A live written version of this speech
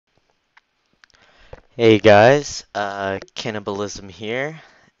Hey guys, Cannibalism here,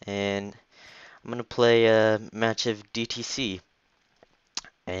 and I'm gonna play a match of DTC,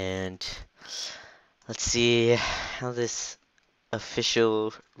 and let's see how this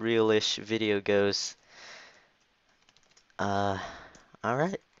official, real-ish video goes. Uh,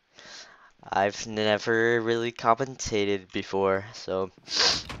 alright. I've never really commentated before, so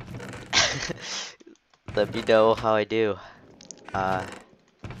let me know how I do. Uh,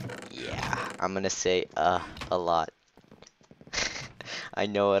 yeah, I'm gonna say a lot. I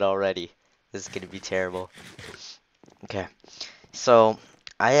know it already. This is gonna be terrible. Okay. So,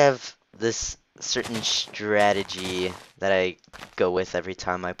 I have this certain strategy that I go with every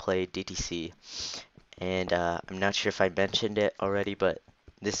time I play DTC, and I'm not sure if I mentioned it already, but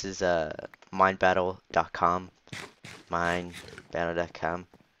this is minebattle.com, minebattle.com.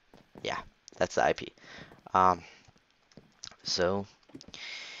 Yeah, that's the IP. Um, so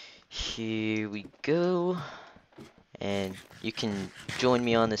here we go, and you can join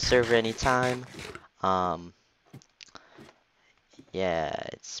me on the server anytime. Um, yeah,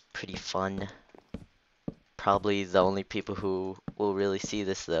 it's pretty fun. Probably the only people who will really see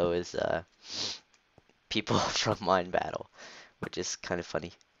this though is people from Mind Battle, which is kind of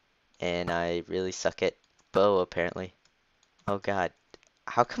funny. And I really suck at bow apparently. Oh god.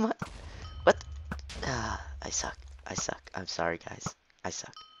 How come I what? I suck. I suck. I'm sorry guys. I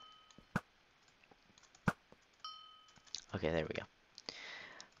suck. Okay, there we go.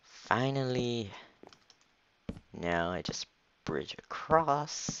 Finally. Now I just bridge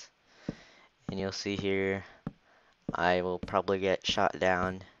across. And you'll see here I will probably get shot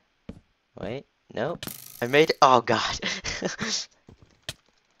down. Wait, nope. I made it. Oh god.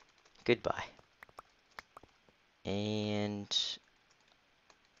 Goodbye. And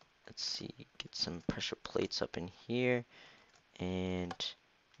let's see, get some pressure plates up in here, and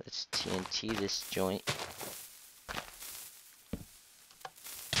let's TNT this joint.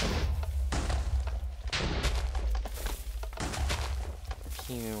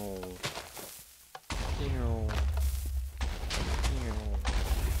 Pew, pew, pew.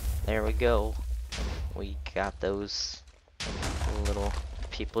 There we go. We got those little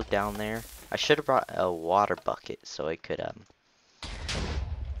people down there. I should have brought a water bucket so I could,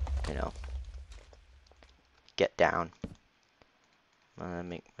 you know, get down. I'm gonna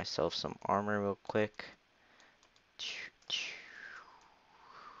make myself some armor real quick.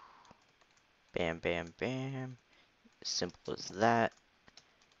 Bam, bam, bam. Simple as that.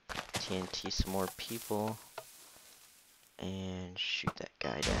 TNT some more people. And shoot that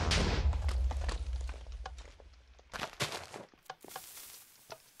guy down.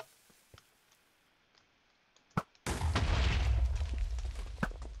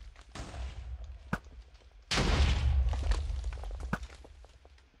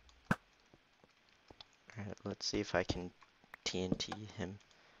 Alright, let's see if I can TNT him.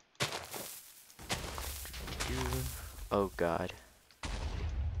 Oh god.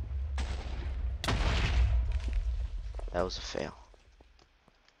 That was a fail.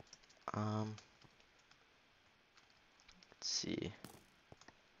 Let's see.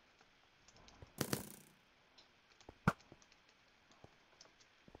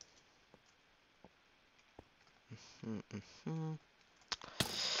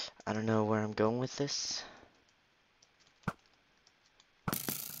 I don't know where I'm going with this.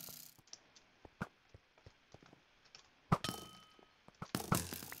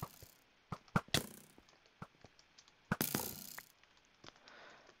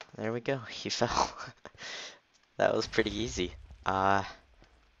 There we go. He fell. That was pretty easy. Oh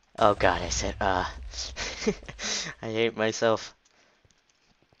god, I said, I hate myself.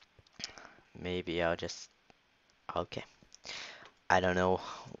 Maybe I'll just, okay. I don't know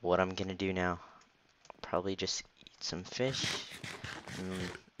what I'm gonna do now. Probably just eat some fish.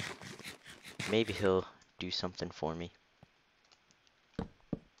 Maybe he'll do something for me.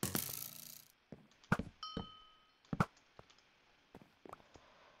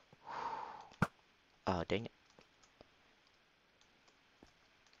 Oh, dang it.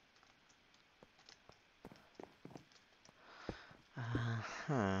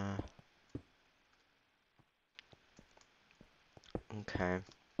 Uh-huh. Okay.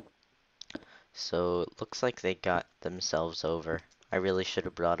 So, it looks like they got themselves over. I really should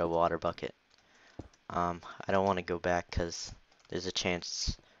have brought a water bucket. I don't want to go back because there's a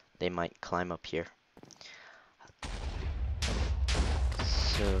chance they might climb up here.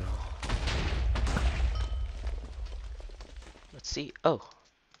 So, let's see. Oh,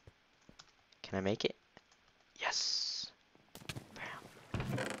 can I make it? Yes. Bam.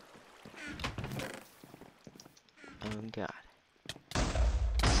 Oh god.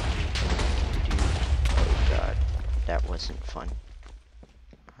 that wasn't fun.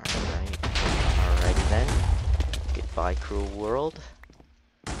 Alright. Alrighty then. Goodbye, cruel world.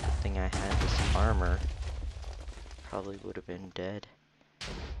 Good thing I had this armor. Probably would have been dead.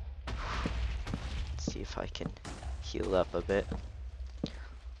 Let's see if I can heal up a bit.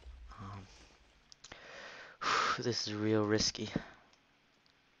 This is real risky.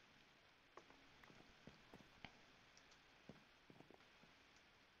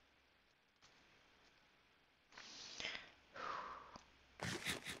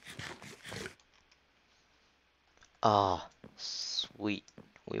 Oh, sweet.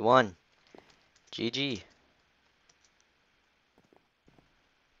 We won. GG.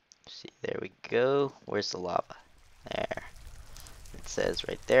 See, there we go. Where's the lava? There. It says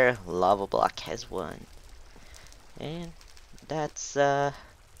right there, lava block has won. And that's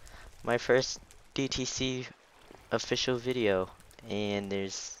my first DTC official video. And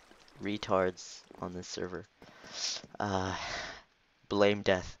there's retards on this server. Blame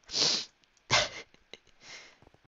death.